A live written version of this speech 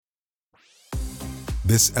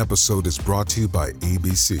This episode is brought to you by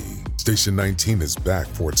ABC. Station 19 is back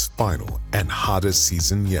for its final and hottest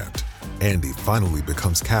season yet. Andy finally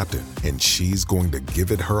becomes captain, and she's going to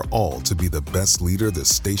give it her all to be the best leader the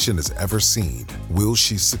station has ever seen. Will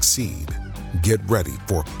she succeed? Get ready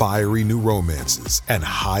for fiery new romances and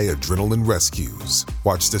high adrenaline rescues.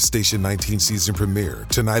 Watch the Station 19 season premiere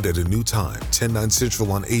tonight at a new time, 10/9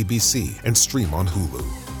 Central on ABC and stream on Hulu.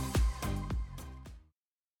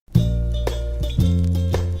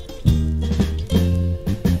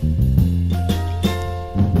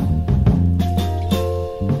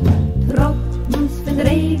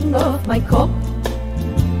 Auf mein Kopf.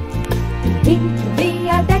 Hinter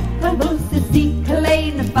via Deckelbus ist die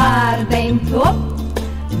kleine Fahrt im Top.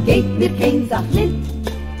 Geht mir kein Sach nicht,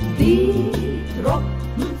 die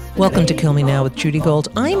Tropfen. Welcome to Kill Me Now with Judy Gold.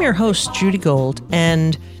 I'm your host, Judy Gold,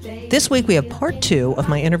 and this week we have part 2 of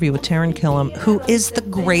my interview with Taran Killam, who is the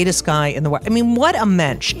greatest guy in the world. I mean, what a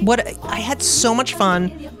mensch. I had so much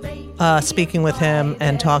fun speaking with him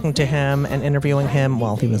and talking to him and interviewing him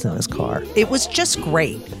while he was in his car. It was just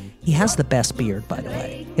great. He has the best beard, by the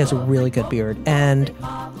way. He has a really good beard. And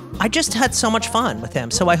I just had so much fun with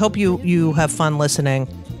him. So I hope you have fun listening.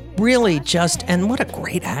 Really just, and what a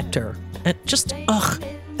great actor. And just,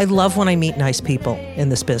 I love when I meet nice people in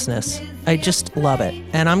this business. I just love it.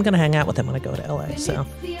 And I'm going to hang out with him when I go to LA. So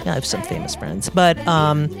yeah, I have some famous friends. But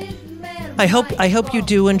I hope you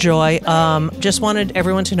do enjoy. Just wanted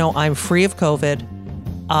everyone to know I'm free of COVID.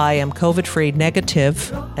 I am COVID-free,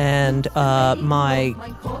 negative, and my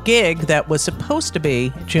gig that was supposed to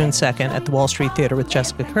be June 2nd at the Wall Street Theater with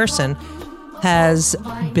Jessica Kirson has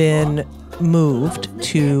been moved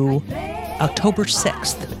to October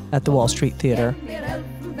 6th at the Wall Street Theater,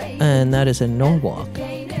 and that is in Norwalk,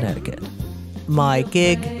 Connecticut. My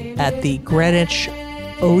gig at the Greenwich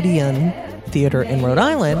Odeon Theater in Rhode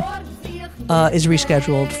Island is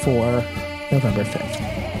rescheduled for November 5th.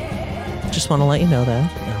 Just want to let you know that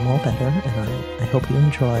I'm all better, and I hope you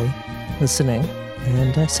enjoy listening.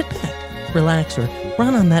 And sit back, relax, or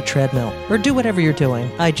run on that treadmill, or do whatever you're doing.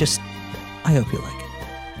 I hope you like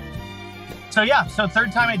it. So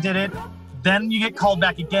third time I did it. Then you get called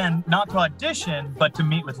back again, not to audition, but to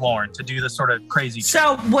meet with Lauren to do the sort of crazy.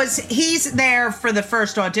 So he's there for the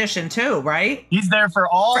first audition too, right? He's there for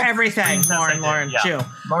everything. Lauren, yeah. Jew.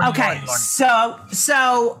 Lauren, okay, Lauren.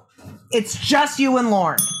 So it's just you and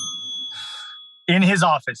Lauren. In his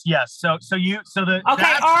office, yes. Are you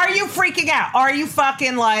freaking out? Are you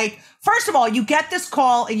fucking like, first of all, you get this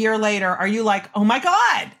call a year later. Are you like, oh my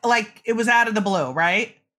God, like it was out of the blue,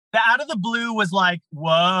 right? The out of the blue was like,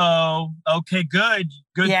 whoa, okay, good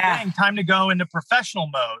thing. Time to go into professional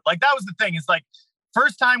mode. Like that was the thing. It's like,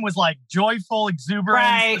 first time was like joyful exuberance.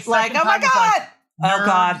 Right, like, oh my God. Oh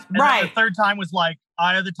God, right. The third time was like,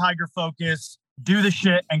 eye of the tiger focus, do the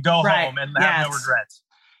shit and go home and have no regrets.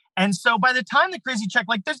 And so by the time the crazy check,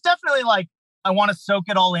 like there's definitely like, I want to soak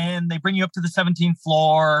it all in. They bring you up to the 17th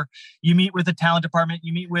floor. You meet with the talent department.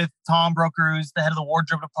 You meet with Tom Broker, who's the head of the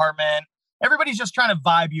wardrobe department. Everybody's just trying to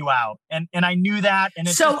vibe you out. And I knew that. And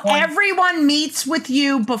so everyone meets with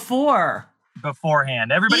you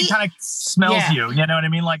beforehand. Everybody kind of smells you. You know what I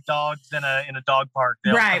mean? Like dogs in a dog park.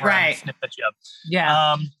 They'll come around and sniff at you.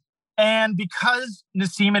 Yeah. And because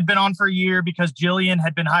Nassim had been on for a year, because Jillian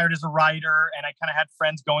had been hired as a writer, and I kind of had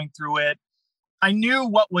friends going through it, I knew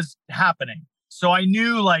what was happening. So I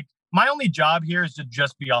knew like my only job here is to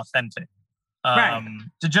just be authentic.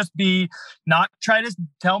 To just be, not try to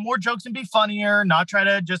tell more jokes and be funnier, not try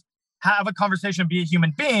to just have a conversation, be a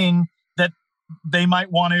human being that they might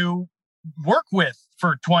want to work with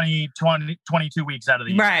for 22 weeks out of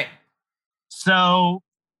the year. Right. So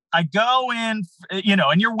I go in,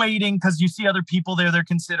 and you're waiting because you see other people there they're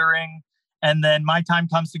considering. And then my time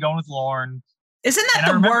comes to go in with Lauren. Isn't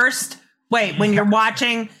that the worst? Wait, when you're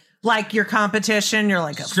watching like your competition, you're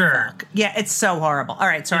like, oh, sure. Fuck. Yeah, it's so horrible. All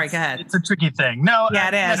right, sorry, go ahead. It's a tricky thing. No, yeah,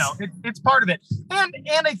 it is. It's part of it.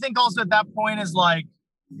 And I think also at that point is like,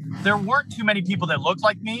 there weren't too many people that looked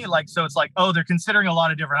like me. Like, so it's like, oh, they're considering a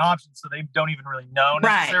lot of different options. So they don't even really know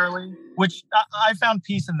necessarily, which I found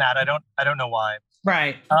peace in that. I don't know why.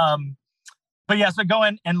 Right. But yeah, so I go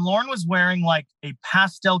in and Lauren was wearing like a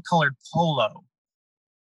pastel colored polo,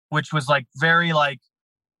 which was like very like,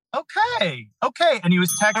 okay. And he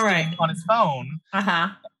was texting on his phone. Uh-huh.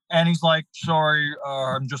 And he's like, sorry,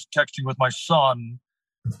 I'm just texting with my son.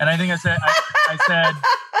 And I think I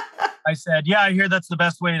said, yeah, I hear that's the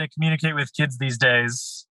best way to communicate with kids these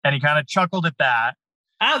days. And he kind of chuckled at that.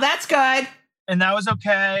 Oh, that's good. And that was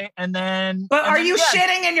okay. And then... But are you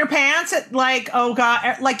shitting in your pants? Like, oh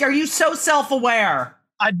God, like, are you so self-aware?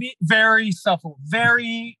 I'd be very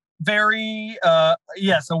very,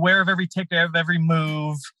 aware of every tick, of every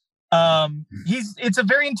move. It's a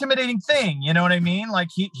very intimidating thing. You know what I mean? Like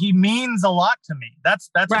he means a lot to me. That's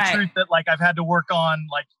right. a truth that like I've had to work on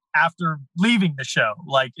like after leaving the show,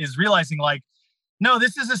 like is realizing like, no,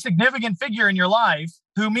 this is a significant figure in your life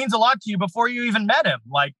who means a lot to you before you even met him,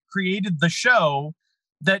 like created the show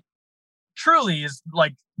that truly is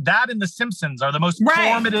like that and The Simpsons are the most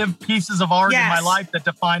formative pieces of art in my life that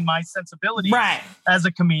define my sensibilities as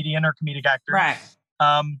a comedian or comedic actor. Right.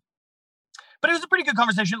 But it was a pretty good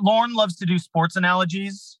conversation. Lorne loves to do sports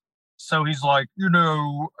analogies. So he's like, you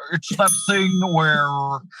know, it's that thing where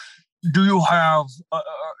do you have a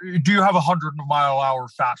 100-mile-an-hour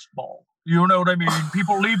fastball? You know what I mean?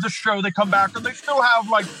 People leave the show, they come back, and they still have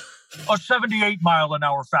like a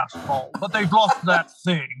 78-mile-an-hour fastball, but they've lost that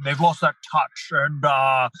thing. They've lost that touch. And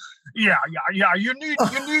you need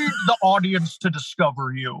the audience to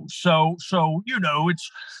discover you. So you know, it's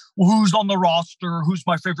who's on the roster, who's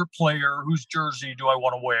my favorite player, whose jersey do I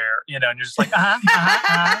want to wear? You know, and you're just like,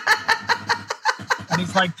 And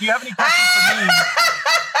he's like, do you have any questions for me?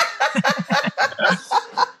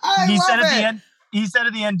 He said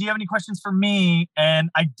at the end, do you have any questions for me? And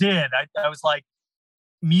I did. I was like,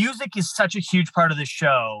 music is such a huge part of this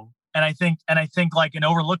show. And I think like an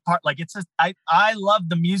overlooked part, like it's just, I love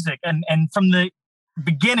the music. And from the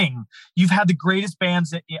beginning, you've had the greatest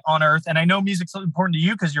bands on earth. And I know music's so important to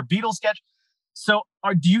you because your Beatles sketch. So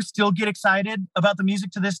do you still get excited about the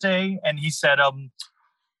music to this day? And he said,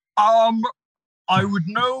 I would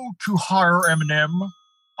know to hire Eminem.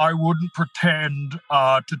 I wouldn't pretend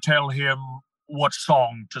to tell him what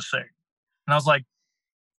song to sing. And I was like,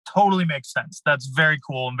 totally makes sense. That's very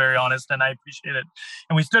cool and very honest, and I appreciate it.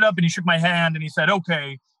 And we stood up and he shook my hand and he said,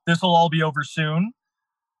 okay, this will all be over soon.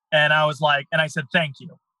 And I was like, and I said, thank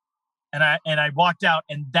you. And I walked out,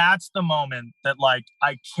 and that's the moment that like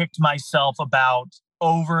I kicked myself about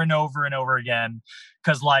over and over and over again.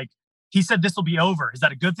 Cause like he said, this will be over. Is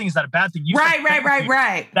that a good thing? Is that a bad thing? You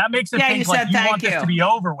right. That makes it think like you want this to be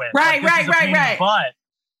over with. Right. But,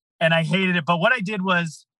 and I hated it. But what I did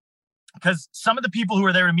was, because some of the people who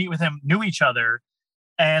were there to meet with him knew each other,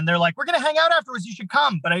 and they're like, we're going to hang out afterwards. You should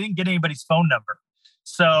come. But I didn't get anybody's phone number.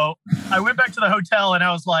 So I went back to the hotel and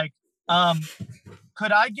I was like,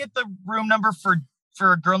 could I get the room number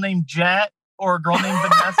for a girl named Jet or a girl named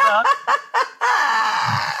Vanessa?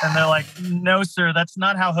 And they're like, no, sir, that's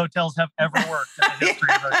not how hotels have ever worked in the history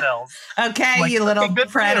of hotels. Okay, like, you little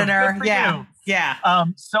predator. Yeah.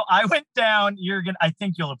 So I went down, I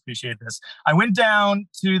think you'll appreciate this. I went down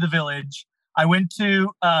to the Village. I went to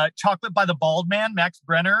Chocolate by the Bald Man, Max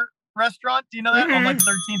Brenner restaurant. Do you know that? On like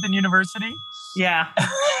 13th and University? Yeah.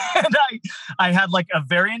 And I had like a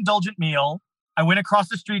very indulgent meal. I went across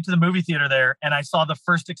the street to the movie theater there, and I saw the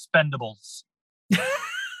first Expendables.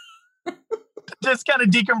 Just kind of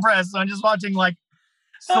decompressed. So I'm just watching like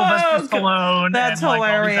Sylvester Stallone. That's and,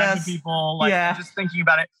 hilarious. Like, all these people, like just thinking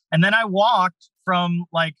about it. And then I walked from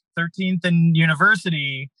like 13th and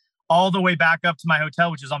University all the way back up to my hotel,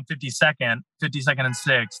 which is on 52nd and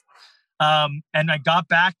 6th. And I got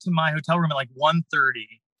back to my hotel room at like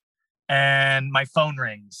 1:30, and my phone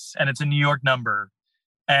rings, and it's a New York number.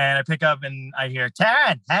 And I pick up and I hear,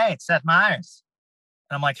 Taran, hey, it's Seth Meyers.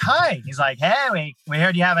 And I'm like, hi. He's like, hey, we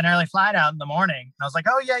heard you have an early flight out in the morning. And I was like,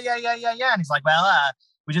 oh, yeah. And he's like, well,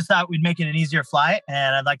 we just thought we'd make it an easier flight.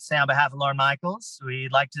 And I'd like to say on behalf of Lorne Michaels,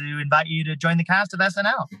 we'd like to invite you to join the cast of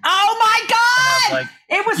SNL. Oh, my God. Like,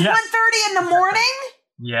 it was 1:30 in the morning?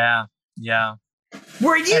 Yeah.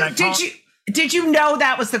 Were you, did you know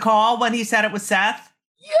that was the call when he said it was Seth?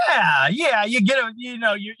 Yeah. You get it. You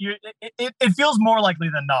know, it feels more likely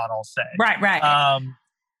than not, I'll say. Right.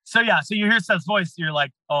 So you hear Seth's voice, you're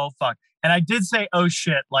like, oh, fuck. And I did say, oh,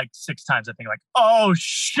 shit, like 6 times, I think, like, oh,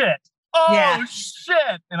 shit.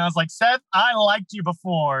 Shit. And I was like, Seth, I liked you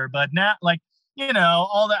before, but now, like, you know,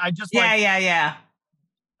 all that. I just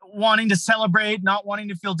wanting to celebrate, not wanting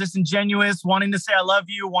to feel disingenuous, wanting to say I love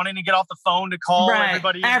you, wanting to get off the phone to call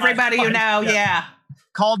everybody. Everybody you know,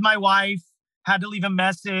 Called my wife, had to leave a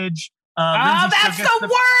message. That's the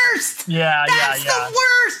worst. Yeah, That's the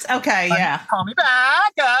worst. Okay, call me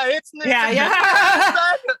back. It's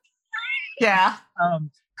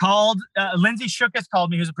called Lindsay Shookus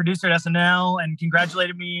called me, who's a producer at SNL, and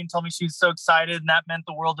congratulated me and told me she's so excited, and that meant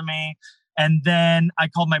the world to me. And then I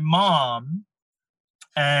called my mom,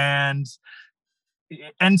 and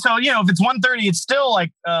so, you know, if it's 1:30, it's still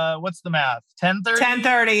like what's the math? 10:30?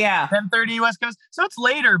 10:30, yeah. 10:30 West Coast. So it's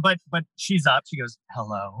later, but she's up. She goes,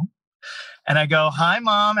 hello. And I go, hi,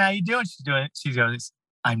 Mom. How you doing? She goes,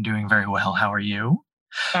 I'm doing very well. How are you?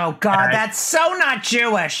 Oh God, that's so not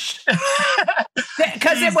Jewish.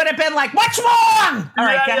 Because it would have been like, what's wrong? All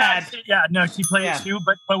right, go ahead. No, she played it too,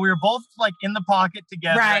 but we were both like in the pocket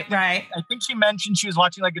together. Right. I think she mentioned she was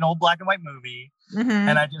watching like an old black and white movie. Mm-hmm.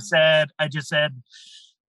 And I just said,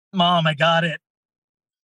 Mom, I got it.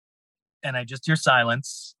 And I just hear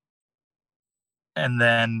silence. And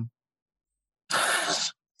then,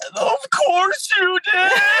 of course you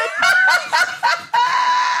did.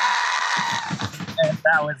 And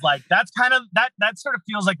that was like, that's kind of, that sort of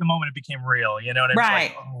feels like the moment it became real, you know what I mean?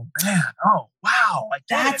 Right. Like, oh man, oh wow. Like,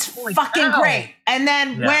 that's fucking great. And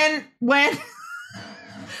then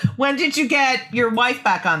when did you get your wife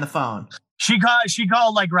back on the phone? She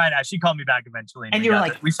called like right out. She called me back eventually. And you were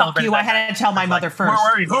like, fuck you, I had to tell my mother first.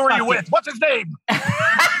 Who are you with? What's his name?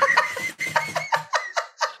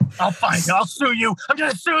 I'll find you. I'll sue you. I'm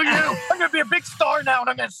going to sue you. I'm going to be a big star now, and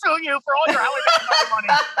I'm going to sue you for all your money.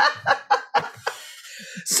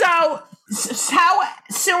 So how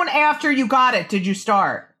soon after you got it did you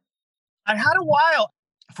start? I had a while.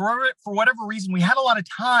 For whatever reason, we had a lot of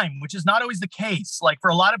time, which is not always the case. Like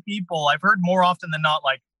for a lot of people, I've heard more often than not,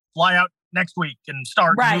 like fly out next week and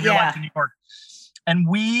start move your life to New York. And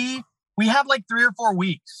we had like 3 or 4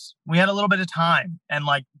 weeks. We had a little bit of time, and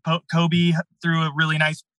like Kobe threw a really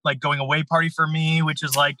nice like going away party for me, which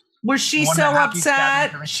is like. Was she so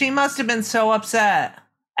upset? She must have been so upset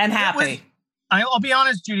and happy. I'll be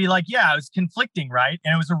honest, Judy. Like, yeah, it was conflicting, right?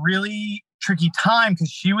 And it was a really tricky time because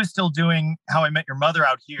she was still doing How I Met Your Mother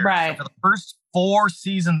out here. Right. So for the first 4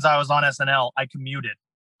 seasons I was on SNL, I commuted.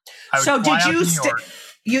 So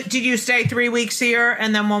did you stay 3 weeks here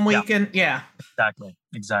and then 1 week in? Yeah.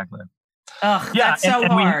 Exactly. Ugh, that's so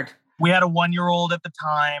hard. We had a 1-year-old at the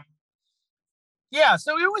time. Yeah,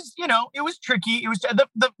 so it was, it was tricky. It was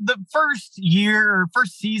the first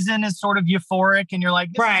season is sort of euphoric, and you're like,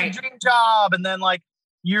 this is a dream job. And then like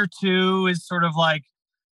year 2 is sort of like,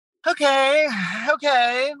 okay,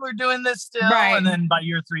 we're doing this still. Right. And then by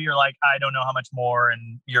year 3, you're like, I don't know how much more.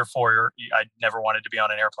 And year 4, I never wanted to be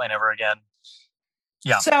on an airplane ever again.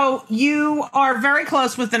 Yeah. So you are very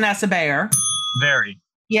close with Vanessa Bayer. Very.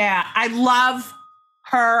 Yeah, I love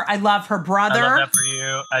her. I love her brother. I love that for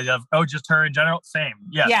you. I love, just her in general. Same.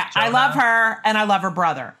 Yes, yeah, Jonah. I love her and I love her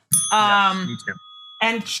brother. Yes, me too.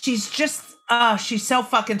 And she's just, she's so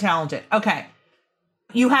fucking talented. Okay.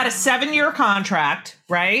 You had a 7-year contract,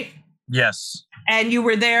 right? Yes. And you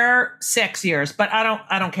were there 6 years, but I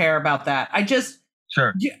don't care about that.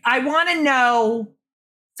 Sure. I want to know,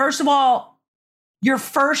 first of all, your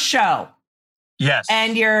first show. Yes.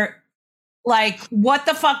 And you're like, what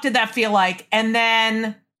the fuck did that feel like? And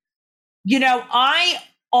then, I'm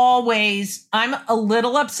a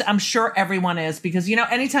little upset. I'm sure everyone is because,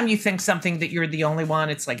 anytime you think something that you're the only one,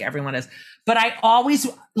 it's like everyone is. But I always,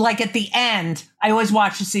 like at the end, I always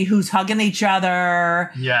watch to see who's hugging each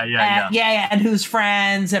other. Yeah. And who's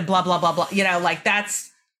friends and blah, blah, blah, blah. Like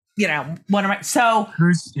that's, one of my, so.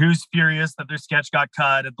 Who's furious that their sketch got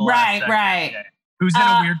cut at the last second. Right. Yeah. Who's in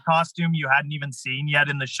a weird costume you hadn't even seen yet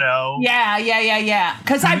in the show. Yeah.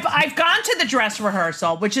 Because I've gone to the dress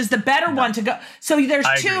rehearsal, which is the better one to go. So there's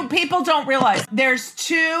two, people don't realize there's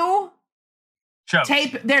 2 shows.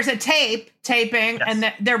 There's a taping, yes.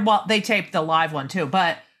 And they taped the live one too.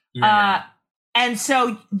 But, and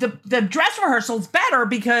so the dress rehearsal is better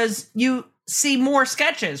because you see more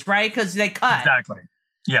sketches, right? Because they cut. Exactly.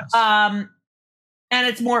 Yes. And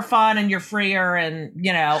it's more fun and you're freer and,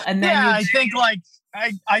 and then. Yeah, I think like,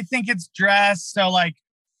 I think it's dress. So like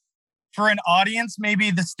for an audience, maybe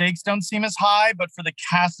the stakes don't seem as high, but for the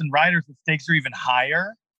cast and writers, the stakes are even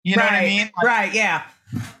higher. You know what I mean? Like, right. Yeah.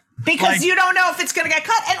 Because you don't know if it's going to get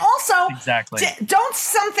cut. And also, exactly. Don't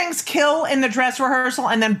some things kill in the dress rehearsal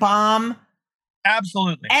and then bomb?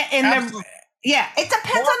 Absolutely. Absolutely. Yeah, it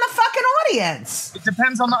depends on the fucking audience. It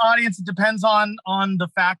depends on the audience. It depends on the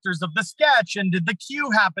factors of the sketch. And did the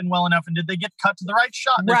cue happen well enough? And did they get cut to the right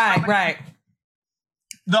shot? Right.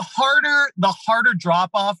 The harder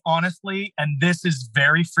drop off, honestly, and this is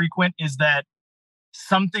very frequent, is that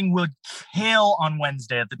something would kill on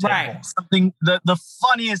Wednesday at the table. Right. Something, the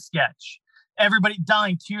funniest sketch, everybody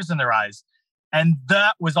dying, tears in their eyes. And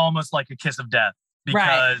that was almost like a kiss of death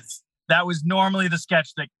because that was normally the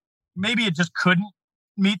sketch that maybe it just couldn't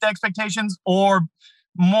meet the expectations, or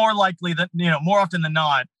more likely that, more often than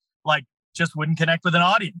not, like just wouldn't connect with an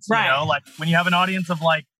audience. Right. Like when you have an audience of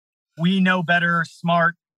like, we know better,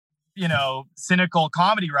 smart, cynical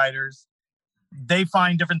comedy writers, they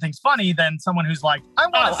find different things funny than someone who's like, I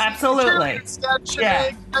want to absolutely sketch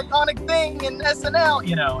a big iconic thing in SNL,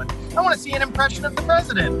 and I want to see an impression of the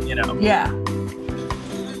president, Yeah.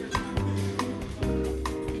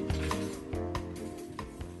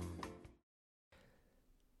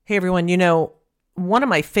 Hey, everyone. One of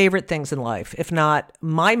my favorite things in life, if not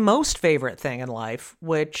my most favorite thing in life,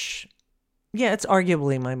 which, yeah, it's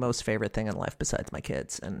arguably my most favorite thing in life besides my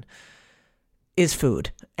kids, and is food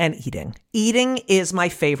and eating. Eating is my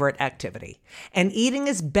favorite activity. And eating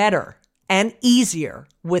is better and easier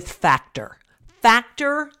with Factor.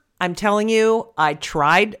 Factor, I'm telling you, I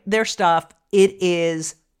tried their stuff. It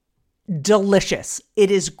is delicious. It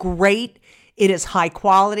is great. It is high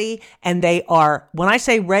quality, and they are, when I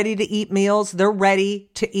say ready to eat meals, they're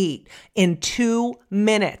ready to eat in 2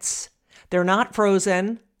 minutes. They're not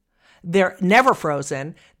frozen. They're never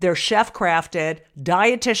frozen. They're chef crafted,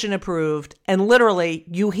 dietitian approved, and literally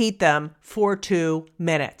you heat them for 2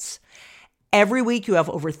 minutes. Every week you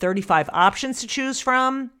have over 35 options to choose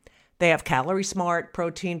from. They have Calorie Smart,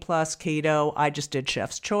 Protein Plus, Keto. I just did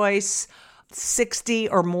Chef's Choice. 60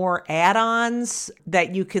 or more add-ons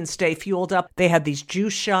that you can stay fueled up. They had these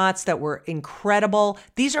juice shots that were incredible.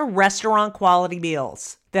 These are restaurant quality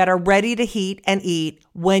meals that are ready to heat and eat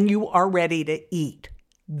when you are ready to eat.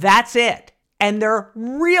 That's it. And they're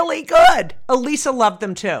really good. Elisa loved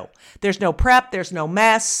them too. There's no prep. There's no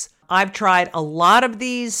mess. I've tried a lot of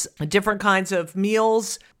these different kinds of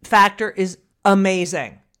meals. Factor is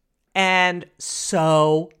amazing and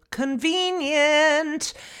so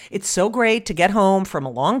convenient. It's so great to get home from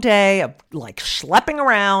a long day of like schlepping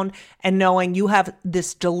around and knowing you have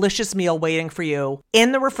this delicious meal waiting for you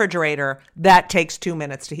in the refrigerator that takes 2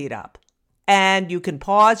 minutes to heat up. And you can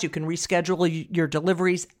pause, you can reschedule your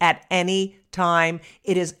deliveries at any time.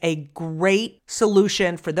 It is a great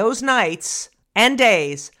solution for those nights and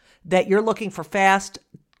days that you're looking for fast,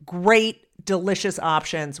 great, delicious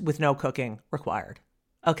options with no cooking required.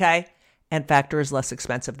 Okay? And Factor is less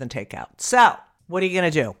expensive than takeout. So what are you going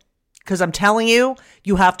to do? Because I'm telling you,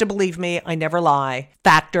 you have to believe me. I never lie.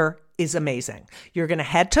 Factor is amazing. You're going to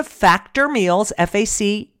head to Factor Meals,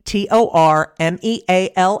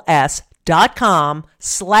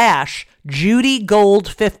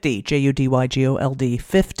 FactorMeals.com/JudyGold50, JudyGold50,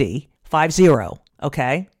 50.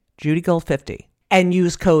 Okay? JudyGold50. And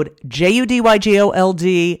use code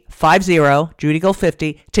JudyGold50,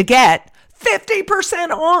 JudyGold50 to get 50%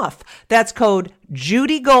 off. That's code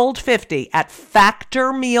JudyGold50 at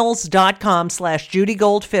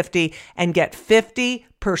factormeals.com/JudyGold50 and get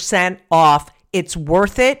 50% off. It's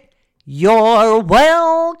worth it. You're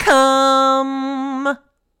welcome.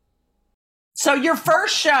 So your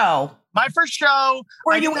first show. My first show.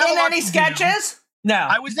 Were you in any sketches? No.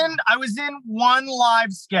 I was in one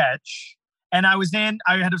live sketch, and I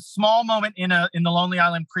had a small moment in the Lonely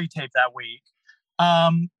Island pre-tape that week.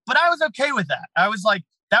 But I was okay with that. I was like,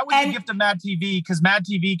 that was the gift of Mad TV, because Mad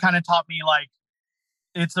TV kind of taught me like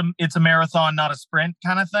it's a marathon, not a sprint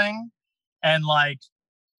kind of thing, and like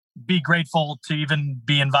be grateful to even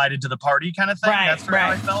be invited to the party kind of thing. Right, that's how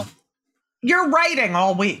I felt. You're writing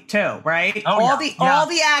all week too, right? Oh, all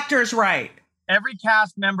the actors write. Every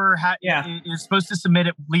cast member is supposed to submit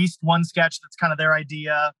at least one sketch that's kind of their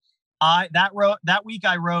idea. That week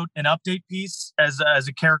I wrote an update piece as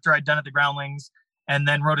a character I'd done at the Groundlings. And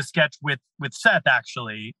then wrote a sketch with Seth,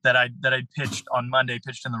 actually, that I pitched on Monday,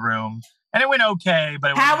 pitched in the room. And it went okay.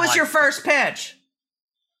 But how was your first pitch?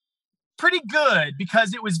 Pretty good,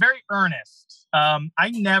 because it was very earnest.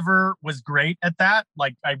 I never was great at that.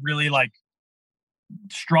 Like, I really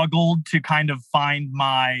struggled to kind of find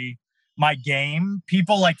my game.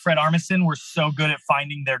 People like Fred Armisen were so good at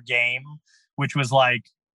finding their game, which was like,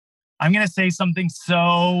 I'm going to say something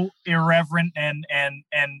so irreverent and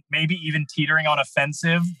maybe even teetering on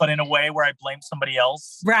offensive, but in a way where I blame somebody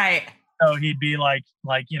else. Right. So he'd be like,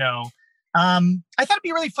 I thought it'd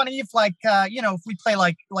be really funny if if we play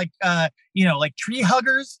like tree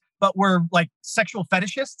huggers, but we're like sexual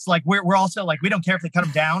fetishists. Like we're also like, we don't care if they cut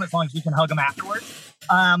them down as long as we can hug them afterwards.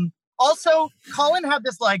 Also, Colin had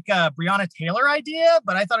this Breonna Taylor idea,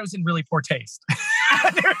 but I thought it was in really poor taste.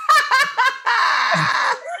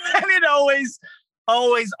 And it always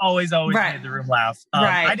right. made the room laugh.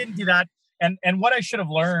 Right. I didn't do that. And what I should have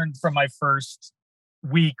learned from my first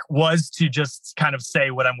week was to just kind of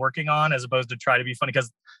say what I'm working on, as opposed to try to be funny.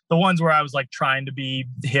 Because the ones where I was like trying to be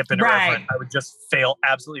hip and irreverent, I would just fail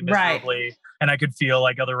absolutely miserably. Right. And I could feel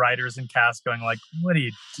like other writers and cast going like, what are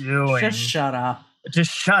you doing? Just shut up.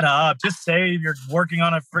 Just shut up. Just say you're working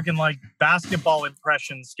on a freaking basketball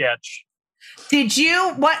impression sketch.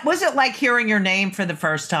 What was it like hearing your name for the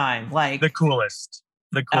first time? Like the coolest.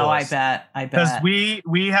 Oh, I bet. Because we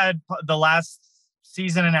had the last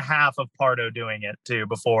season and a half of Pardo doing it too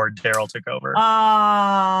before Daryl took over.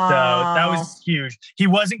 Oh. So that was huge. He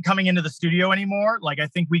wasn't coming into the studio anymore. Like, I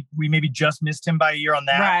think we maybe just missed him by a year on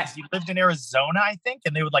that. Right. He lived in Arizona, I think,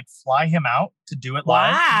 and they would like fly him out to do it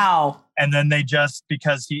live. Wow. And then they just,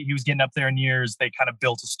 because he was getting up there in years, they kind of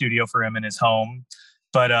built a studio for him in his home.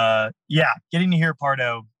 But yeah, getting to hear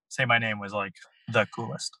Pardo say my name was like the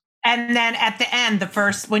coolest. And then at the end,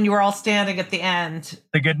 when you were all standing at the end.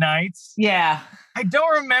 The good nights? Yeah. I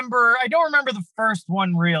don't remember the first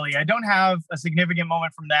one really. I don't have a significant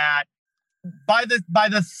moment from that. By the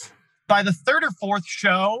third or fourth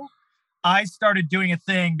show, I started doing a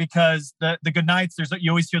thing because the good nights,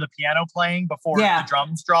 you always hear the piano playing before the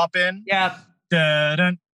drums drop in. Yeah.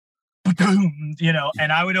 Dun, you know,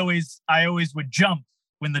 and I always would jump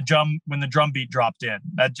when the drum beat dropped in.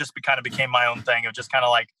 That just kind of became my own thing. It was just kind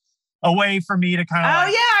of like a way for me to kind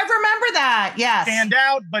of yeah, I remember that. Yes. Stand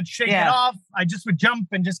out, but shake it off. I just would jump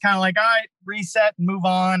and just kind of like, all right, reset and move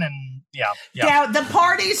on. And yeah. The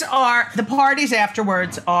parties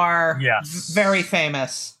afterwards are very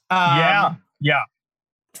famous. Yeah.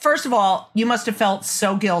 First of all, you must have felt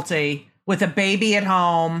so guilty with a baby at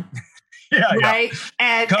home. Right?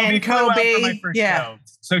 And Kobe flew out for my first show.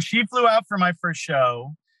 So she flew out for my first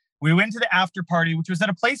show. We went to the after party, which was at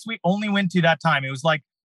a place we only went to that time. It was like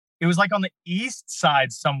on the east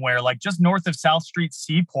side somewhere, like just north of South Street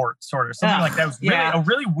Seaport, sort of something like that. It was really a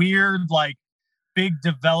really weird, like big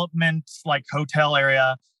development, like hotel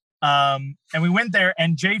area. And we went there,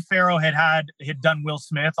 and Jay Farrow had done Will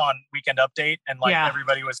Smith on Weekend Update, and like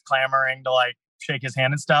everybody was clamoring to like shake his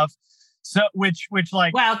hand and stuff. So which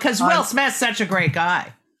like, well, because Will Smith's such a great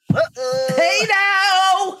guy. Hey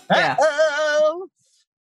now,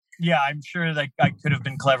 yeah, I'm sure that I could have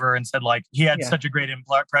been clever and said like he had such a great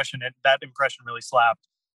impression, and that impression really slapped.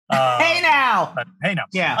 Hey now,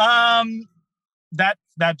 yeah.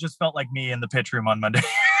 That just felt like me in the pitch room on Monday.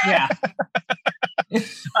 Yeah.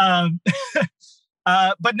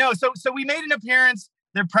 But no, so we made an appearance.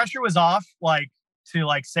 The pressure was off, like to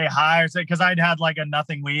like say hi or say, because I'd had like a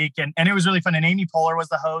nothing week, and it was really fun. And Amy Poehler was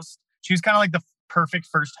the host. She was kind of like the perfect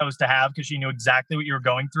first host to have because she knew exactly what you were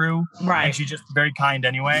going through. Right. And she's just very kind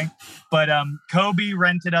anyway. But Kobe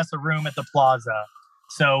rented us a room at the Plaza.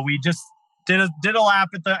 So we just did a lap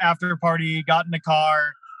at the after party, got in the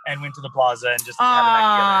car, and went to the Plaza and just had a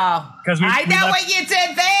night together. I know what you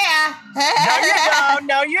did there.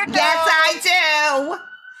 No, you don't. Yes, I do.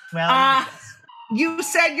 Well, you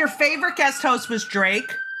said your favorite guest host was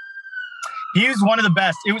Drake. He was one of the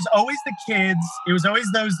best. It was always the kids. It was always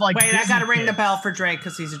those like. Wait, Disney I gotta ring kids. the bell for Drake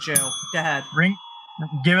because he's a Jew. Go ahead.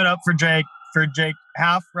 Give it up for Drake. For Jake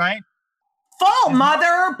Half, right? Full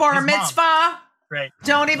mother bar mitzvah. Great.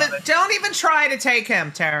 Don't even try to take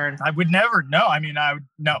him, Taran. I would never. No, I mean, I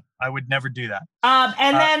would never do that.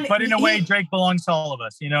 But in a way, Drake belongs to all of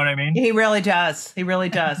us. You know what I mean? He really does. He really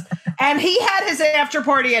does. And he had his after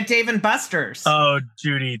party at Dave and Buster's. Oh,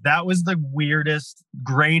 Judy, that was the weirdest,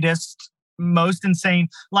 greatest, most insane.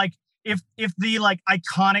 Like if the like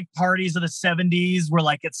iconic parties of the 70s were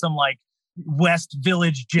like at some like West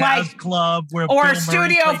Village Jazz Club where or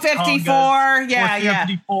Studio 54, or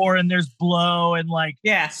 54, and there's blow and like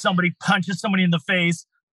somebody punches somebody in the face.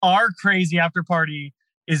 Our crazy after party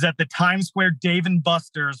is at the Times Square Dave and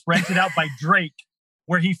Buster's, rented out by Drake,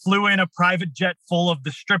 where he flew in a private jet full of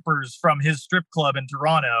the strippers from his strip club in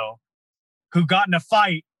Toronto, who got in a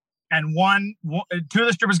fight, and two of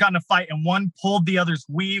the strippers got in a fight, and one pulled the other's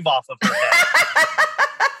weave off of her head.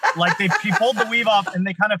 Like she pulled the weave off, and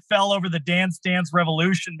they kind of fell over the Dance Dance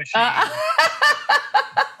Revolution machine.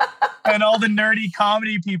 And all the nerdy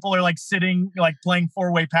comedy people are like sitting, like playing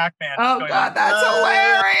four-way Pac-Man. Oh God, that's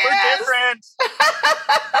hilarious! We're different.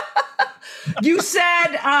 You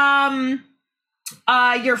said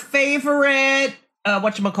your favorite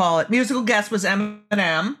whatchamacallit musical guest was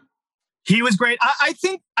Eminem. He was great. I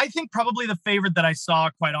think probably the favorite that I saw,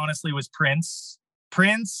 quite honestly, was Prince.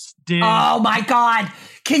 Prince did. Oh my God!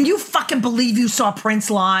 Can you fucking believe you saw Prince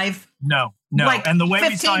live? No. Like and the way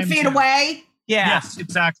 15 we saw him feet away. Yeah. Yes,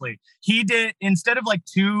 exactly. He did, instead of like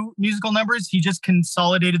two musical numbers, he just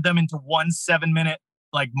consolidated them into 1 7-minute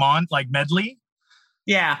like medley.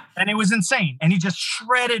 Yeah. And it was insane. And he just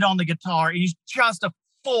shredded on the guitar. He's just a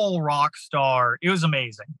full rock star. It was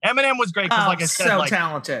amazing. Eminem was great because, like I said, so like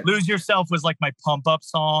talented. Lose Yourself was like my pump up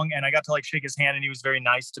song, and I got to like shake his hand, and he was very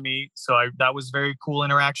nice to me. So that was very cool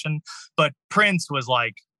interaction. But Prince was.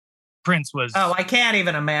 Oh, I can't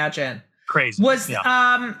even imagine. Crazy.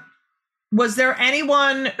 Was there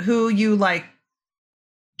anyone who you like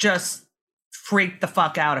just freaked the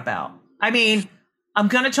fuck out about? I mean, I'm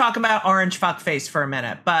going to talk about Orange Fuckface for a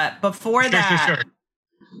minute, but before that,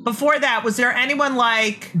 before that, was there anyone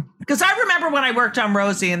like, because I remember when I worked on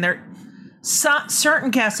Rosie and there certain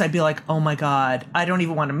guests, I'd be like, oh my God, I don't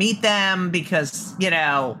even want to meet them because, you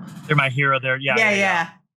know. They're my hero there. Yeah.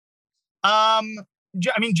 I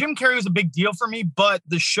mean, Jim Carrey was a big deal for me, but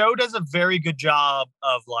the show does a very good job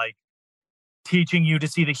of like teaching you to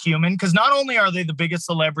see the human. Because not only are they the biggest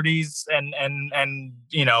celebrities and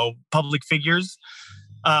you know, public figures,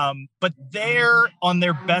 but they're on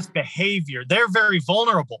their best behavior. They're very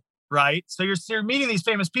vulnerable, right? So you're meeting these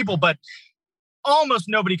famous people, but almost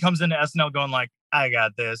nobody comes into SNL going like, I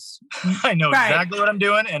got this. I know exactly what I'm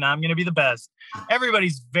doing and I'm going to be the best.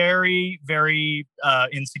 Everybody's very, very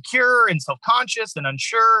insecure and self-conscious and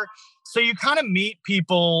unsure. So you kind of meet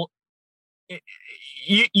people,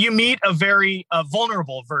 you meet a very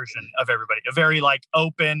vulnerable version of everybody, a very like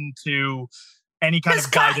open to any kind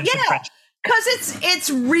of guidance and friendship. Because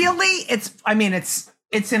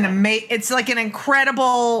it's like an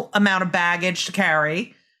incredible amount of baggage to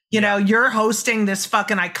carry. You know, you're hosting this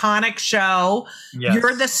fucking iconic show. Yes.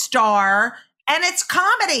 You're the star, and it's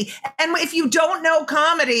comedy. And if you don't know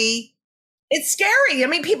comedy, it's scary. I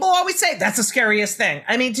mean, people always say that's the scariest thing.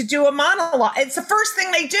 I mean, to do a monologue, it's the first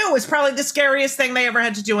thing they do. Is probably the scariest thing they ever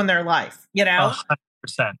had to do in their life. You know,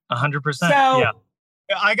 100%. So, yeah.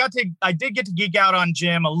 I did get to geek out on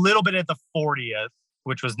Jim a little bit at the 40th,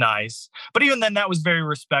 which was nice. But even then, that was very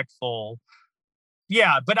respectful.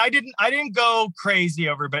 Yeah, but I didn't go crazy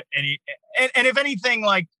over any, and if anything,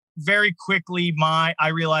 like very quickly, I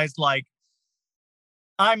realized like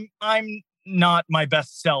I'm not my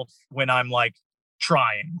best self when I'm like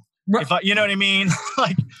trying. You know what I mean?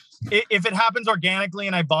 Like if it happens organically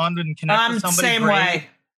and I bond and connect with somebody, same way.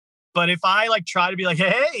 But if I like try to be like,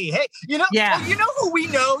 hey, you know, you know who we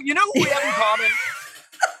know, you know who we have in common.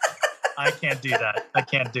 I can't do that. I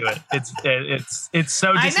can't do it. It's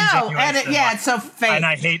so disingenuous. I know, and it's so fake. And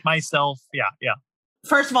I hate myself. Yeah.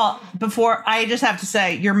 First of all, before I just have to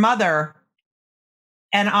say, your mother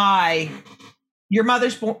and your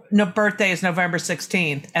mother's birthday is November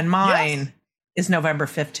 16th, and mine is November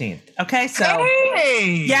 15th. Okay, so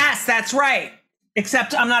yes, that's right.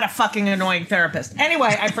 Except I'm not a fucking annoying therapist.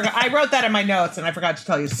 Anyway, I forgot. I wrote that in my notes, and I forgot to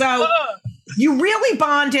tell you. So you really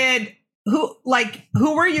bonded. Who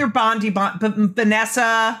were your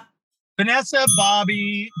Vanessa,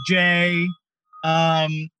 Bobby, Jay.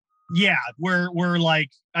 We're like,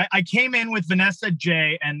 I came in with Vanessa,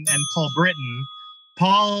 Jay, and Paul Britton.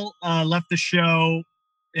 Paul left the show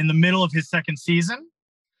in the middle of his second season.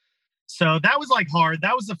 So that was like hard.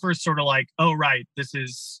 That was the first sort of like, oh, right, this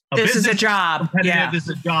is a job. Yeah. This is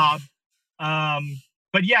a job.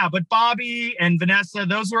 But Bobby and Vanessa,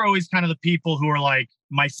 those were always kind of the people who were like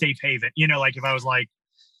my safe haven. You know, like if I was like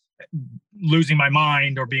losing my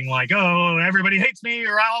mind or being like, oh, everybody hates me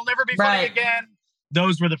or I'll never be funny again.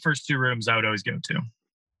 Those were the first two rooms I would always go to.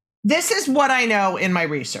 This is what I know in my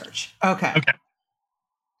research. Okay.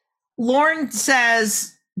 Lorne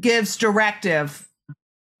gives directive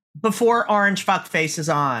before Orange Fuckface is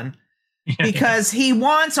on because he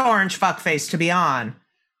wants Orange Fuckface to be on.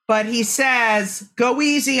 But he says, go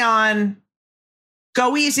easy on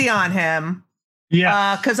him.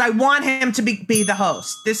 Yeah. Because I want him to be the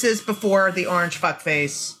host. This is before the Orange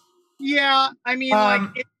Fuckface. Yeah. I mean,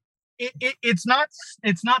 it's not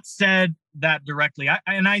said that directly.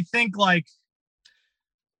 I think like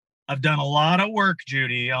I've done a lot of work,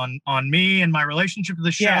 Judy, on me and my relationship to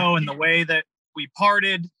the show and the way that we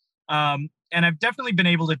parted. And I've definitely been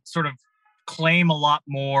able to sort of claim a lot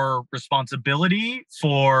more responsibility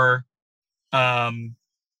for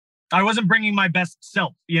I wasn't bringing my best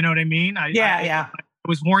self, you know what I mean? I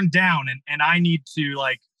was worn down and I need to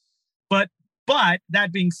like, but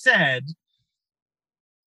that being said,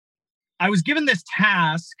 I was given this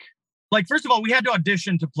task. Like, first of all, we had to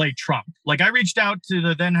audition to play Trump. Like I reached out to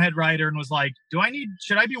the then head writer and was like,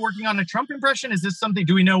 should I be working on a Trump impression? Is this something,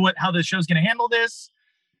 do we know how the show's going to handle this?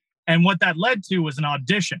 And what that led to was an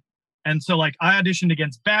audition. And so like I auditioned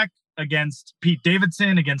against Beck, against Pete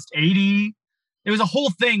Davidson, against 80. It was a whole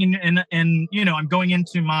thing. And you know, I'm going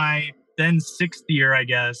into my then 6th year, I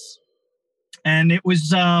guess. And it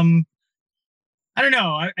was, I don't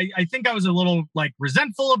know. I think I was a little like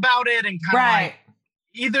resentful about it and kind of like,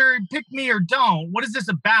 either pick me or don't. What is this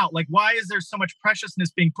about? Like, why is there so much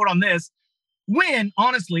preciousness being put on this? When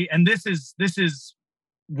honestly, and this is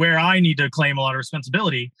where I need to claim a lot of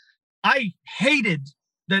responsibility. I hated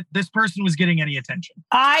that this person was getting any attention.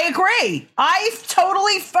 I agree. I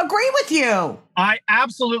totally agree with you. I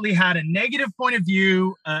absolutely had a negative point of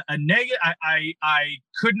view. I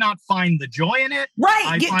could not find the joy in it. Right.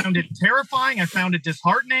 I found it terrifying. I found it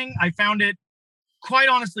disheartening. I found it quite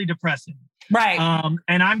honestly depressing. Right.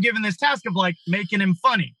 And I'm given this task of like making him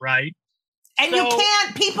funny, right? And you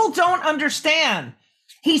can't, people don't understand.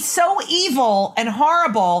 He's so evil and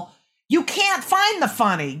horrible. You can't find the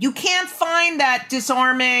funny. You can't find that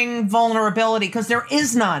disarming vulnerability because there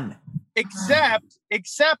is none.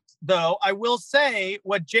 Except though, I will say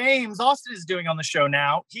what James Austin is doing on the show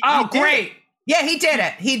now. He great. Yeah, he did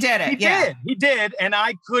it. He did. And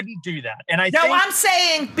I couldn't do that. And I'm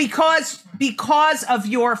saying because of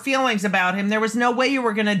your feelings about him, there was no way you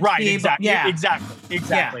were going to be able. Exactly.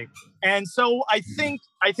 Yeah. And so I think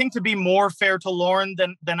to be more fair to Lauren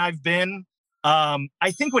than I've been,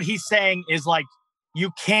 I think what he's saying is like,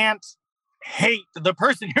 you can't hate the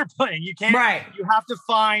person you're playing. You can't, you have to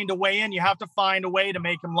find a way in, you have to find a way to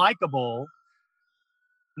make him likable.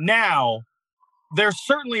 Now, there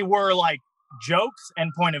certainly were like jokes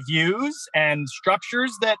and point of views and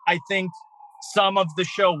structures that I think some of the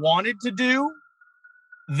show wanted to do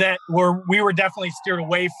that we were definitely steered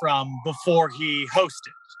away from before he hosted.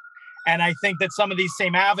 And I think that some of these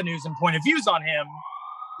same avenues and point of views on him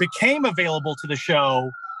became available to the show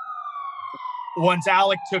once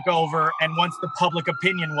Alec took over and once the public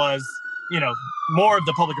opinion was, more of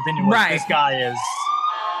the public opinion was this guy is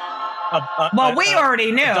we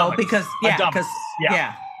already knew because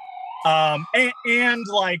and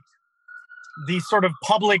like the sort of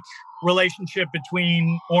public relationship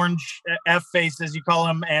between Orange F Face, as you call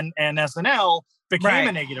him, and SNL became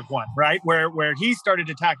a negative one, right? Where he started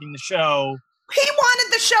attacking the show. He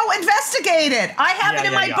wanted the show investigated. I have it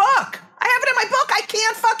in my book. I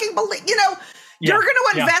can't fucking believe, you're going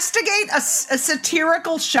to investigate a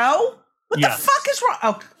satirical show? What the fuck is wrong?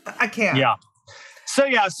 Oh, I can't. Yeah.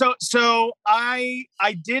 So I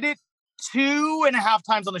did it 2.5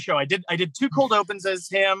 times on the show. I did 2 cold opens as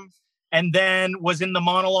him, and then was in the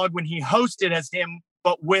monologue when he hosted as him,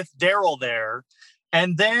 but with Daryl there.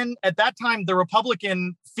 And then at that time, the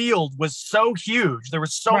Republican field was so huge. There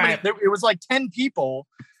was so many. It was like 10 people.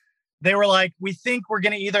 They were like, we think we're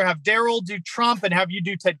going to either have Daryl do Trump and have you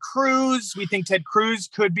do Ted Cruz. We think Ted Cruz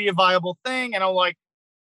could be a viable thing. And I'm like,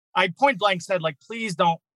 I point blank said, like, please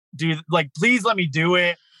don't do, like, please let me do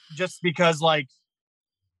it. Just because, like,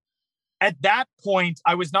 at that point,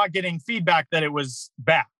 I was not getting feedback that it was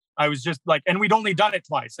bad. I was just like, and we'd only done it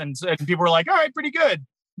twice. And people were like, all right, pretty good.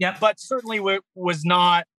 Yeah. But certainly was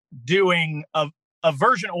not doing a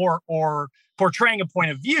version or portraying a point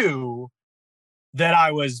of view that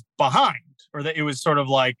I was behind, or that it was sort of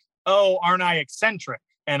like, oh, aren't I eccentric?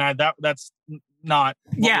 And that's not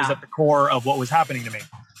what was at the core of what was happening to me.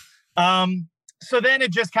 So then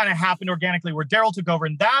it just kind of happened organically where Daryl took over,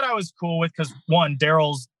 and that I was cool with because one,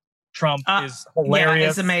 Daryl's Trump is hilarious. Yeah,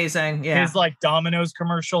 it's amazing. Yeah. His like Domino's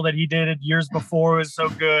commercial that he did years before was so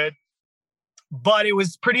good. But it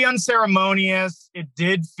was pretty unceremonious. It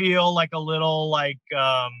did feel like a little like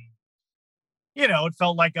it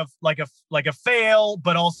felt like a fail,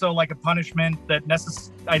 but also like a punishment that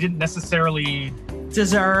I didn't necessarily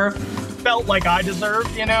deserve. Felt like I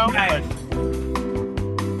deserved, Right. But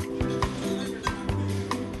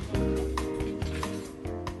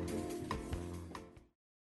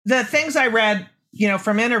the things I read,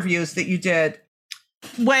 from interviews that you did,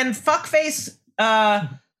 when Fuckface,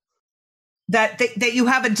 that you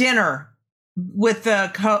have a dinner with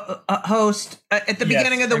the host at the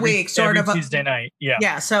beginning of the week, sort of Tuesday night. Yeah.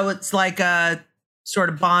 Yeah. So it's like a sort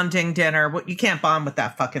of bonding dinner. You can't bond with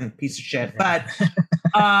that fucking piece of shit, but,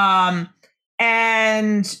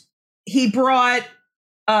 and he brought,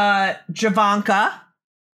 Javanka.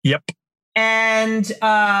 Yep. And,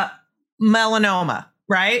 Melanoma,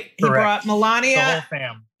 right? Correct. He brought Melania. The whole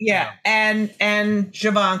fam. Yeah. And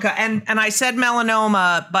Javanka. And I said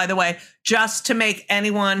melanoma, by the way, just to make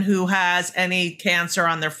anyone who has any cancer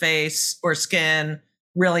on their face or skin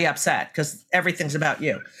really upset, because everything's about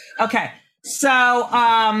you. Okay. So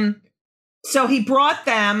he brought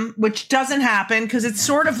them, which doesn't happen because it's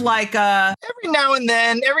sort of like every now and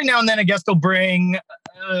then a guest will bring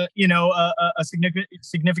a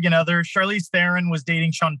significant other. Charlize Theron was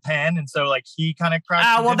dating Sean Penn, and so like he kind of crashed.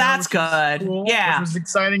 Oh well, that's good. Cool, yeah, which was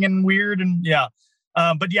exciting and weird, and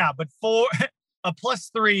but for a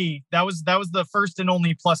 +3, that was the first and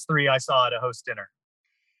only +3 I saw at a host dinner.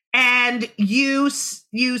 And you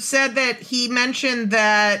said that he mentioned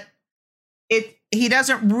that he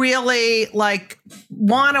doesn't really like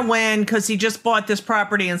want to win because he just bought this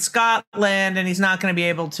property in Scotland and he's not going to be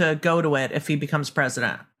able to go to it if he becomes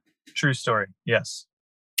president. True story. Yes.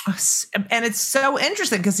 And it's so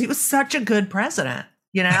interesting because he was such a good president,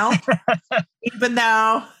 even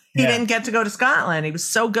though he didn't get to go to Scotland. He was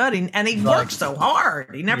so good and he worked so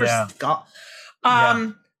hard. He never got.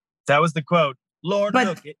 That was the quote. Lord,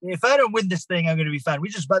 look, if I don't win this thing, I'm going to be fine. We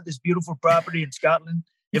just bought this beautiful property in Scotland.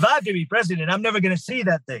 If I have to be president, I'm never going to see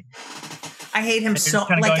that thing. I hate him so.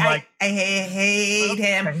 I hate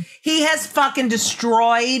him. He has fucking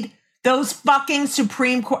destroyed those fucking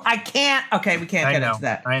Supreme Court. I can't. Okay, we can't get into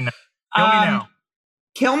that. I know. Kill me now.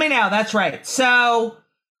 Kill me now. That's right. So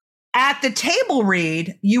at the table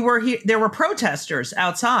read, you were here. There were protesters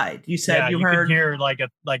outside. You said you heard could hear like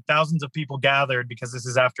thousands of people gathered because this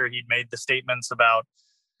is after he'd made the statements about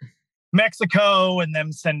Mexico and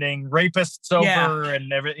them sending rapists over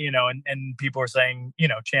and and people were saying,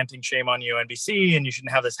 chanting shame on you, NBC, and you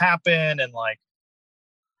shouldn't have this happen. And like,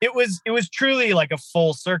 it was truly like a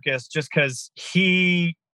full circus just because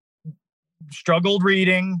he struggled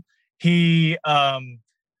reading. He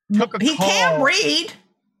took a call. He can't read.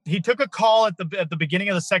 He took a call at the beginning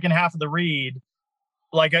of the second half of the read.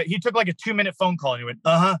 He took like a 2-minute phone call and he went,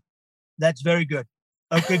 that's very good.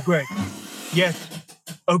 Okay, great. Yes.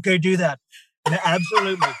 Okay, do that.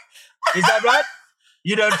 Absolutely. Is that right?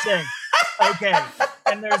 You don't say. Okay.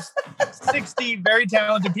 And there's 60 very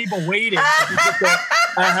talented people waiting. You just go,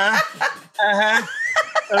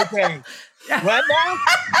 okay. What now?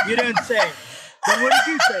 You don't say. Then what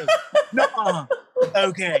did you say? No.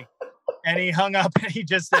 Okay. And he hung up and he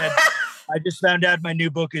just said, I just found out my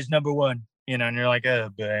new book is #1. And you're like,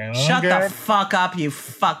 oh, shut the fuck up, you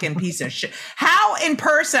fucking piece of shit. How in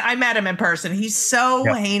person? I met him in person. He's so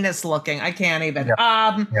heinous looking. I can't even.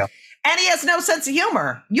 And he has no sense of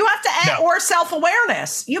humor. You have to or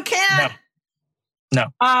self-awareness. You can't. No.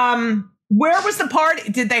 Where was the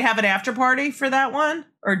party? Did they have an after party for that one?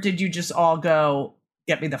 Or did you just all go,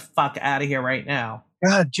 get me the fuck out of here right now?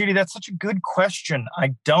 God, Judy, that's such a good question.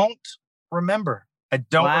 I don't remember.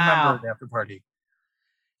 Remember the after party.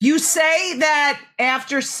 You say that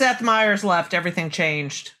after Seth Meyers left, everything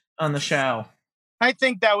changed on the show. I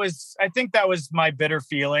think that was my bitter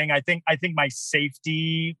feeling. I think my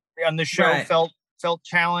safety on the show felt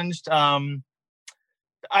challenged.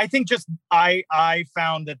 I think just I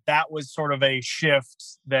found that was sort of a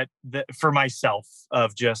shift that for myself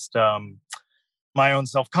of just my own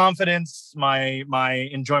self-confidence, my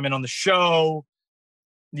enjoyment on the show.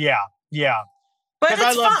 Yeah. But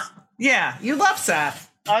it's fun. Yeah, you love Seth.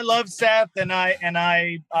 I love Seth, and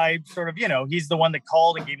I sort of, he's the one that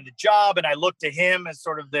called and gave me the job, and I look to him as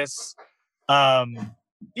sort of this, kind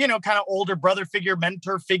of older brother figure,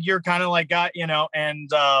 mentor figure, kind of like guy,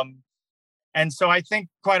 and so I think,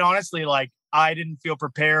 quite honestly, like I didn't feel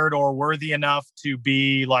prepared or worthy enough to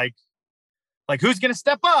be like who's going to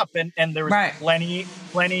step up, and there was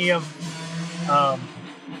plenty of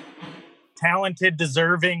talented,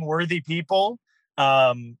 deserving, worthy people.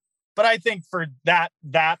 But I think for that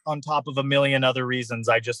on top of a million other reasons,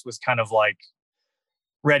 I just was kind of like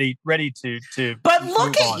ready to. But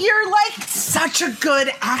look at you're like such a good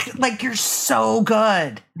act. Like you're so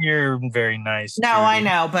good. You're very nice. No, Judy. I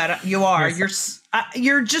know, but you are.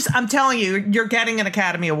 You're just. I'm telling you, you're getting an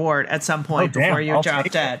Academy Award at some point before you drop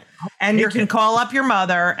dead. And you can call up your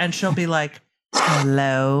mother, and she'll be like,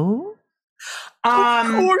 "Hello." Of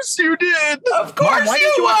course you did. Of course Mom, why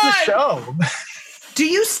did you watch the show? Do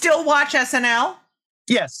you still watch SNL?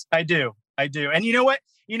 Yes, I do. And you know what?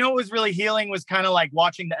 What was really healing was kind of like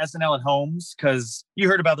watching the SNL at homes, because you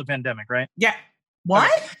heard about the pandemic, right? Yeah. What?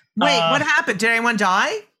 Okay. Wait, what happened? Did anyone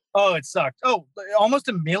die? Oh, it sucked. Oh, almost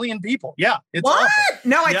 1 million people. Yeah. It's what? Awful.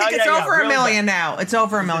 No, I think it's over a million now. It's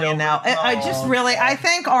over a million now. I just really, I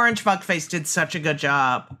think Orange Fuckface did such a good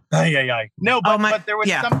job. No, but there was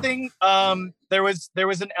something, there was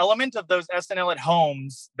an element of those SNL at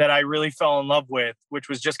homes that I really fell in love with, which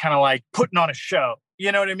was just kind of like putting on a show.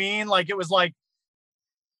 You know what I mean? Like it was like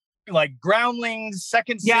Groundlings,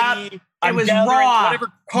 Second City. It was raw.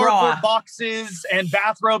 Whatever cardboard boxes and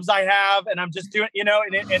bathrobes I have, and I'm just doing,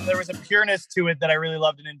 and there was a pureness to it that I really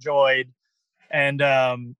loved and enjoyed. And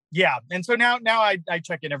and so now I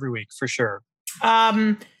check in every week for sure.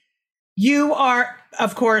 You are,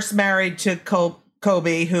 of course, married to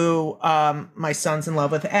Kobe, who my son's in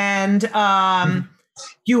love with, and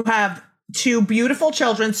you have 2 beautiful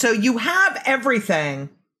children. So you have everything.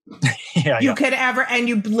 You could ever, and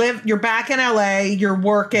you're back in LA, you're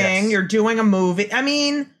working, you're doing a movie. I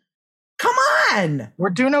mean, come on. We're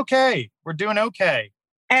doing okay.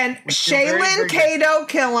 And Shaylin Cato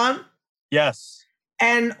Killam. Yes.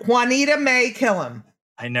 And Juanita May Killam.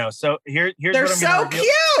 I know. So here's they're what I'm so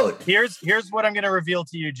cute. Here's what I'm going to reveal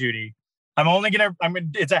to you, Judy.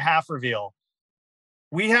 It's a half reveal.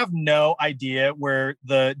 We have no idea where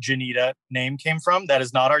the Janita name came from. That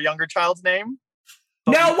is not our younger child's name.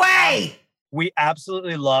 No way! We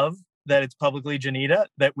absolutely love that it's publicly Janita,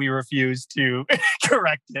 that we refuse to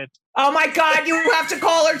correct it. Oh my God, you have to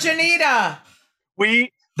call her Janita.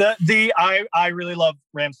 I really love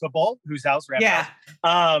Rams football, whose house Rams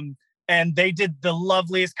house. And they did the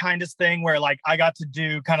loveliest, kindest thing where like I got to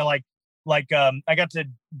do kind of like I got to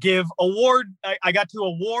give award. I got to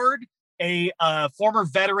award a former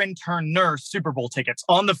veteran turned nurse Super Bowl tickets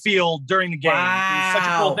on the field during the game. Wow. It was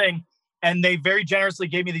such a cool thing. And they very generously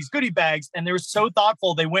gave me these goodie bags, and they were so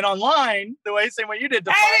thoughtful. They went online same way you did.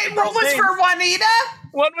 Hey, one was for Juanita.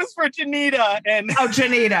 One was for Janita, and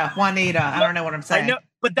Janita, Juanita. I don't know what I'm saying. I know,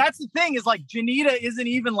 but that's the thing is like Janita isn't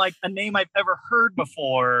even like a name I've ever heard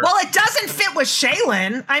before. Well, it doesn't fit with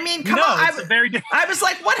Shaylin. I mean, come on. It's very different. I was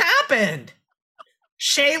like, what happened?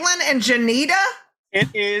 Shaylin and Janita? It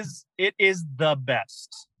is the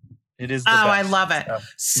best. It is the best. I love it.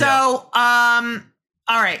 So,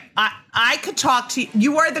 all right. I could talk to you.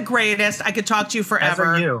 You are the greatest. I could talk to you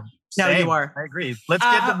forever. As are you. No, Same. you are. I agree.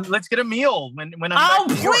 Let's get a meal when I'm Oh, back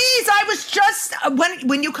to New York. please. I was just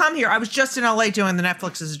when you come here, I was just in LA doing the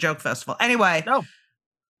Netflix is a Joke Festival. Anyway,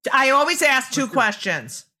 I always ask two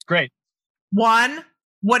questions. Great. One,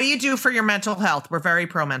 what do you do for your mental health? We're very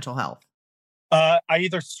pro mental health. I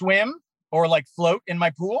either swim or like float in my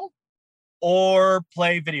pool or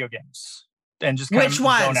play video games and just kind of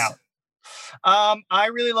zone out. I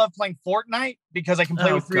really love playing Fortnite because I can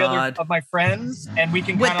play with three other of my friends, and we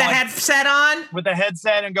can with the headset on, with the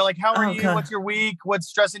headset, and go like, "How are you? God. What's your week? What's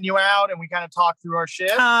stressing you out?" And we kind of talk through our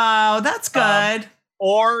shit. Oh, that's good.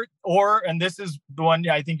 Or, and this is the one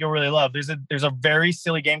I think you'll really love. There's a very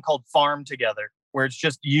silly game called Farm Together, where it's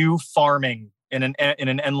just you farming in an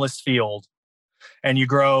endless field, and you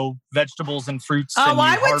grow vegetables and fruits. Oh,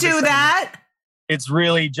 I would do that. It's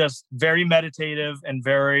really just very meditative and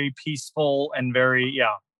very peaceful and very,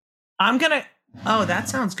 that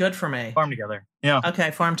sounds good for me. Farm Together. Yeah.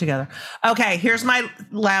 Okay, Farm Together. Okay, here's my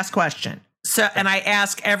last question. So, and I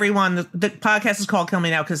ask everyone, the podcast is called Kill Me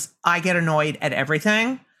Now because I get annoyed at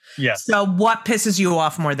everything. Yes. So what pisses you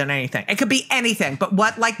off more than anything? It could be anything, but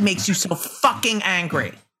what makes you so fucking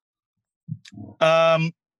angry?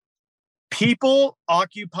 People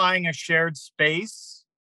occupying a shared space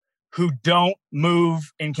who don't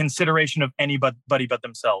move in consideration of anybody but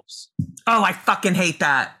themselves. Oh, I fucking hate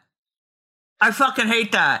that.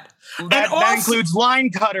 That includes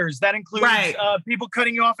line cutters. That includes people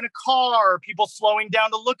cutting you off in a car, people slowing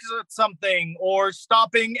down to look at something, or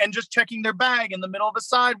stopping and just checking their bag in the middle of a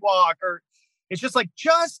sidewalk. Or it's just like,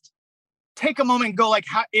 just take a moment and go like,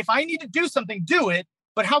 if I need to do something, do it.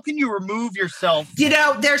 But how can you remove yourself? You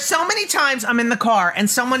know, there's so many times I'm in the car and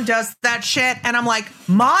someone does that shit, and I'm like,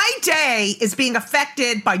 my day is being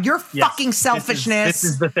affected by your fucking selfishness. This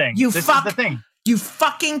is the thing. You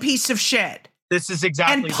fucking piece of shit. This is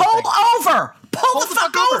exactly and pull over. Pull the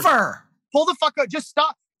fuck over. Pull the fuck over. Just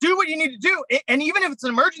stop. Do what you need to do. And even if it's an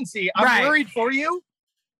emergency, I'm worried for you.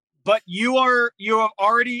 But you are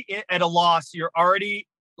already at a loss. You're already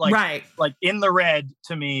like in the red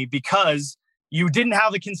to me because you didn't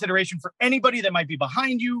have the consideration for anybody that might be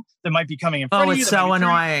behind you, that might be coming in front of you. Oh, it's so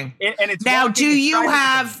annoying. And it's now, do you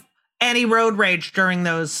have any road rage during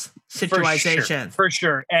those situations? For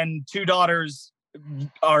sure. And two daughters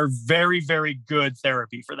are very, very good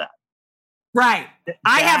therapy for that. Right.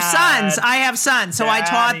 I have sons. So I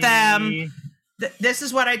taught them. This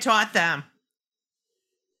is what I taught them.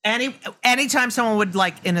 Anytime someone would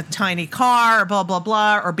like in a tiny car, blah, blah,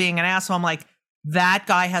 blah, or being an asshole, I'm like, that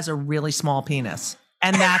guy has a really small penis.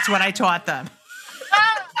 And that's what I taught them.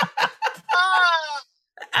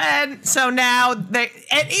 And so now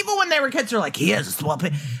and even when they were kids, they're like, he has a small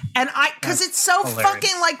penis. And because it's so hilarious.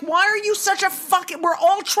 Fucking like, why are you such a fucking, we're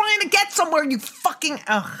all trying to get somewhere, you fucking,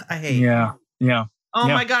 I hate you. Yeah. Oh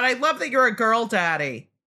my God. I love that you're a girl daddy.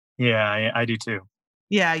 Yeah, I do too.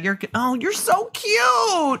 Yeah, you're so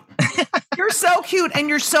cute. You're so cute and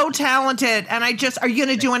you're so talented. And are you going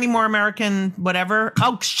to do any more American whatever?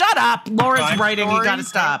 Oh, shut up. Laura's writing. You got to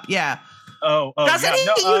stop. Yeah. Oh. Doesn't he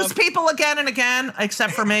use people again and again?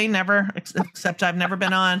 Except for me, never. Except I've never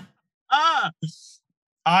been on.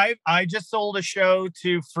 I just sold a show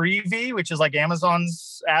to Freevee, which is like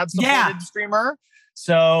Amazon's ad-supported streamer.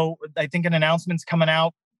 So I think an announcement's coming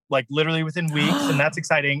out like literally within weeks, and that's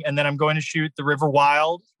exciting. And then I'm going to shoot the River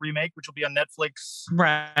Wild remake, which will be on Netflix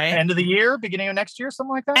end of the year, beginning of next year,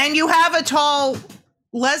 something like that. And you have a tall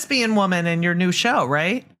lesbian woman in your new show,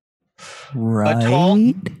 right?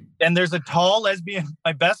 Right. And there's a tall lesbian,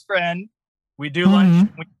 my best friend. We do lunch.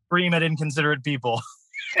 We scream at inconsiderate people.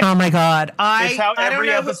 Oh my God. It's how every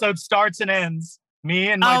episode starts and ends.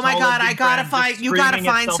 Me and my I gotta find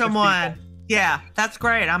someone. Yeah, that's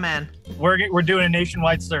great. I'm in. We're doing a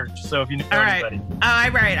nationwide search. So if you know anybody.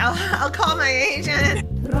 All right. I'll call my agent.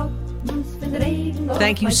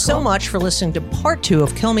 Thank you so much for listening to part 2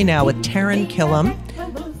 of Kill Me Now with Taran Killam.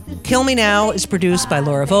 Kill Me Now is produced by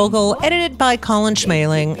Laura Vogel, edited by Colin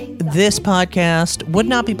Schmaling. This podcast would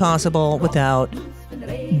not be possible without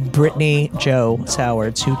Brittany Jo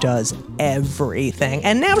Sowards, who does everything.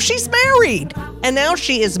 And now she's married. And now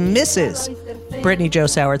she is Mrs. Brittany Jo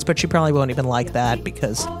Sowards, but she probably won't even like that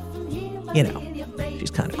because, you know, she's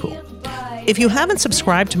kind of cool. If you haven't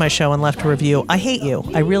subscribed to my show and left a review, I hate you.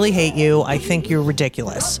 I really hate you. I think you're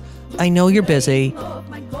ridiculous. I know you're busy,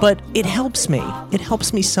 but it helps me. It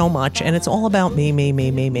helps me so much, and it's all about me, and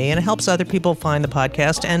it helps other people find the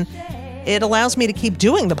podcast, and it allows me to keep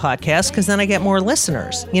doing the podcast because then I get more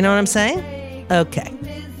listeners. You know what I'm saying? Okay.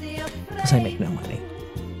 Because I make no money.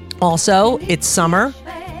 Also, it's summer.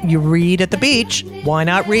 You read at the beach. Why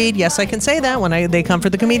not read? Yes, I can say that. When they come for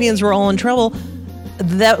the comedians, we're all in trouble.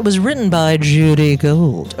 That was written by Judy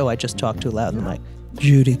Gold. Oh, I just talked too loud in the mic.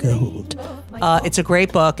 Judy Gold. It's a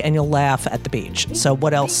great book, and you'll laugh at the beach. So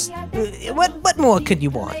what else? What more could you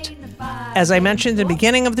want? As I mentioned at the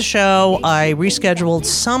beginning of the show, I rescheduled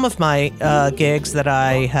some of my gigs that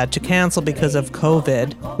I had to cancel because of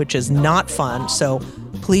COVID, which is not fun. So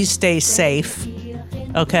please stay safe,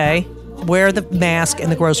 okay? Wear the mask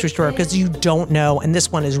in the grocery store because you don't know, and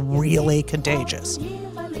this one is really contagious.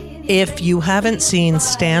 If you haven't seen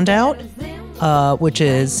Standout, which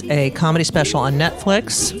is a comedy special on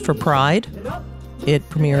Netflix for Pride, it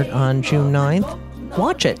premiered on June 9th.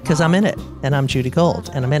 Watch it, because I'm in it, and I'm Judy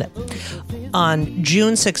Gold, and I'm in it. On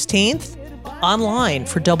June 16th, online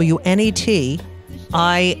for WNET,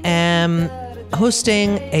 I am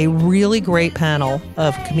hosting a really great panel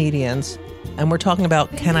of comedians, and we're talking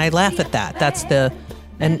about, can I laugh at that?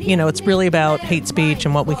 And you know, it's really about hate speech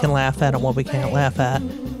and what we can laugh at and what we can't laugh at.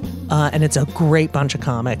 And it's a great bunch of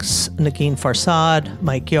comics. Nagin Farsad,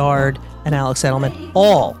 Mike Yard, and Alex Edelman,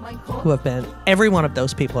 all who have been, every one of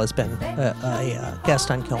those people has been a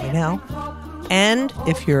guest on Kill Me Now. And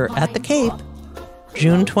if you're at the Cape,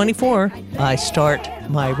 June 24, I start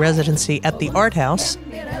my residency at the Art House.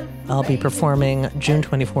 I'll be performing June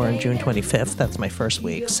 24 and June 25th. That's my first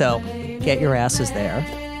week. So get your asses there.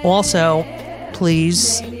 Also,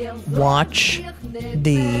 please watch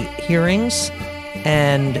the hearings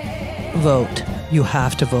and vote. You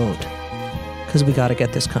have to vote because we got to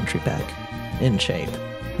get this country back in shape.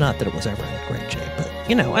 Not that it was ever in great shape, but,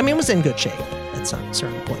 you know, I mean, it was in good shape at some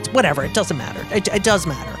certain points. Whatever, it doesn't matter. It does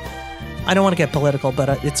matter. I don't want to get political,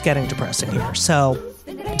 but it's getting depressing here. So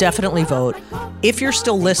definitely vote. If you're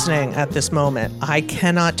still listening at this moment, I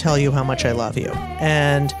cannot tell you how much I love you.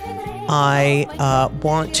 And I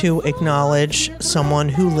want to acknowledge someone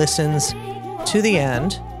who listens to the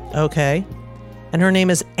end, okay? And her name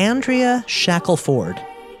is Andrea Shackelford.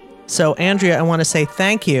 So, Andrea, I want to say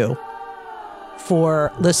thank you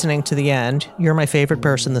for listening to the end. You're my favorite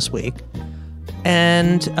person this week.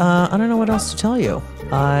 And I don't know what else to tell you.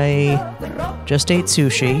 I just ate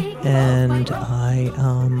sushi, and I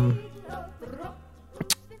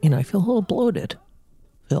feel a little bloated.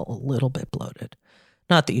 Feel a little bit bloated.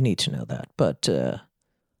 Not that you need to know that, but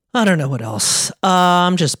I don't know what else.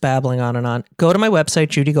 I'm just babbling on and on. Go to my website,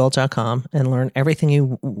 judygold.com, and learn everything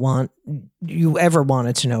you ever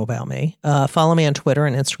wanted to know about me. Follow me on Twitter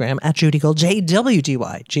and Instagram at JudyGold,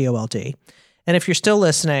 JWDYGOLD. And if you're still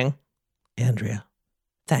listening, Andrea,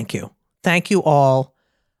 thank you. Thank you all.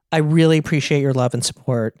 I really appreciate your love and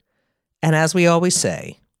support. And as we always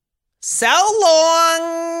say, so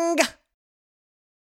long!